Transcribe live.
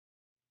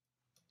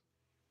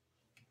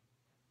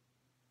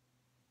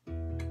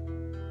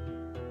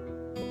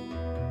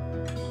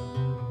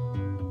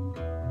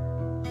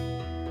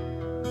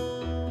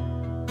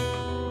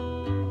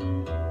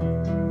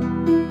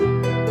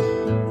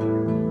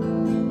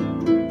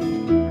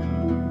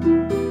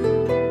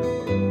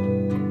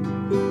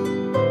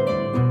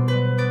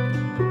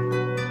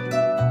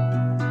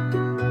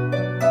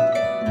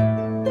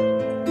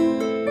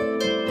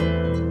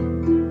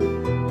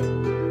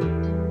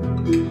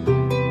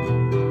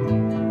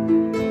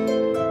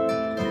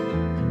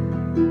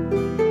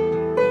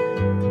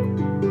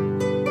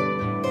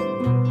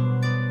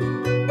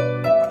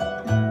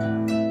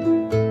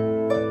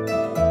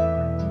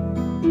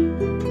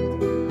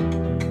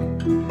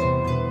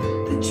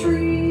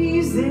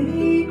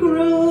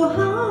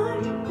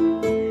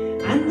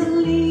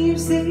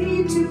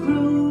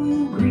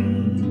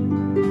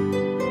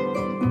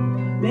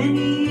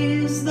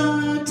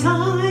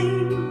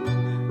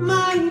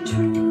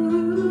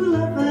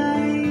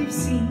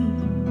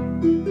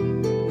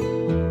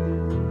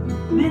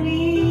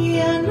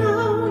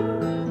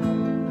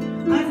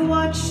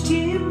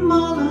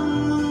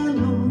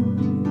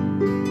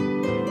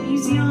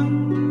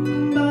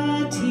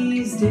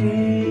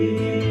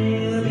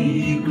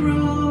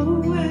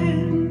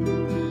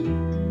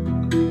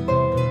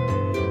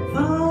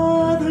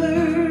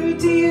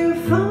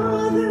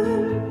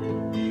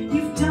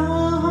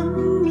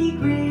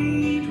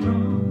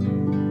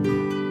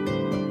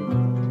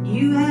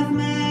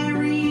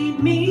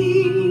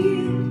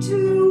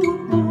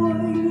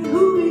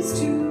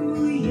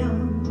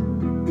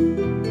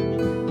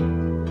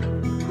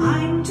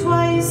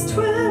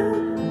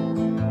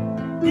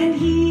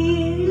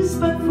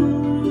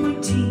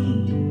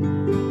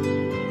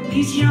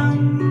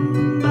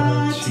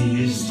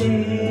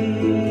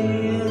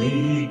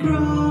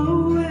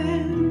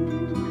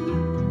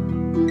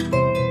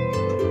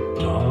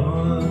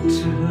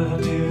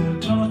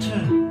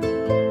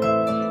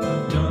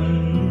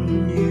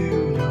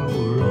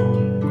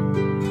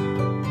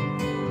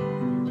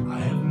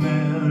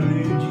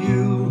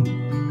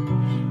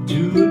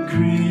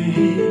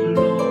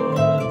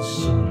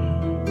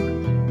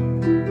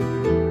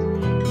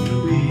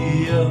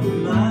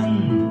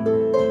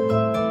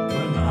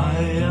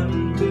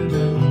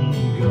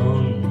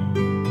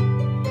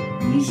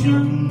He's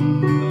young,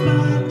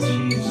 but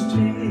he's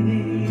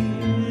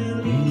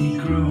daily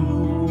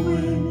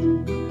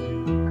growing.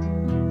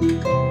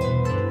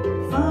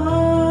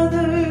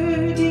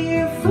 Father,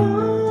 dear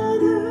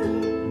Father,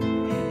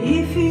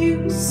 if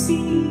you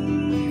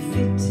see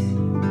fit,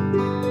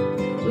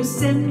 will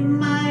send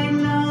my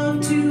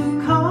love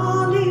to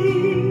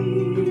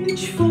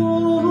college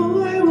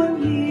for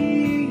 1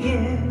 year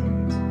yet.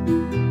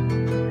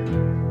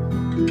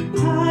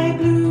 Tie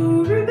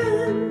blue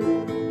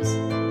ribbons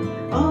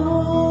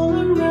all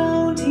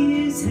around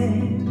his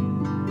head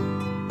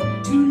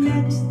to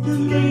let the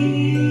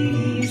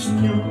ladies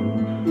know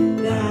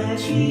that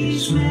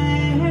he's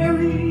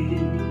married.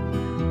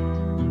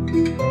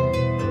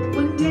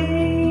 One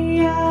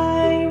day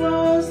I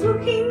was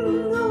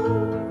looking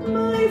on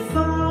my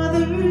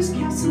father's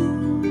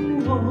castle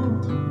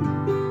wall,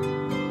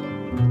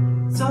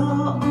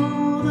 saw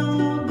all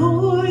the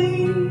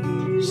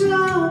boys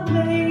are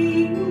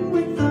playing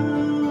with the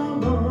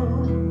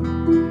ball.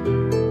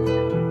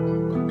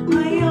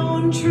 My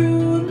own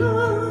true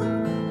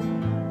love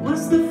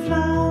was the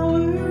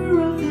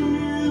flower of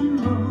them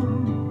all.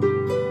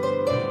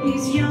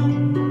 He's young,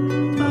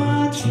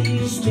 but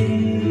he's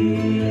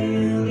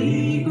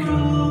daily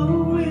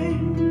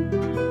growing.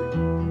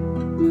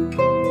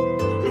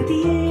 At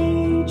the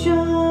age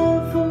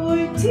of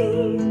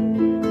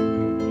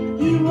 14,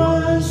 he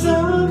was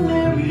a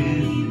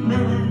married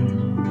man.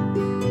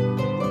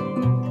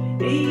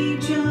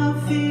 Age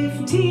of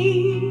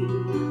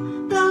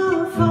 15,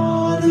 the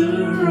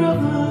father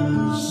of a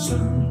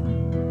son.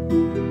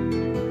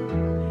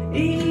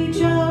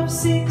 Age of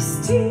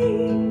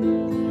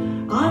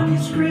 16, on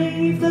his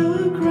grave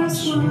the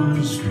grass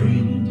was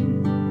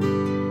green.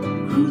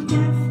 Cruel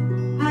death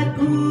had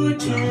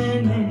put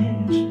an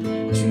end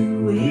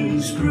to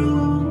his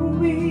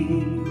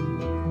growing.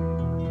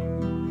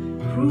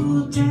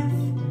 Cruel death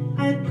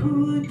had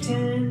put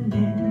an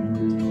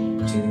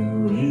end to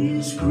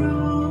his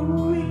growing.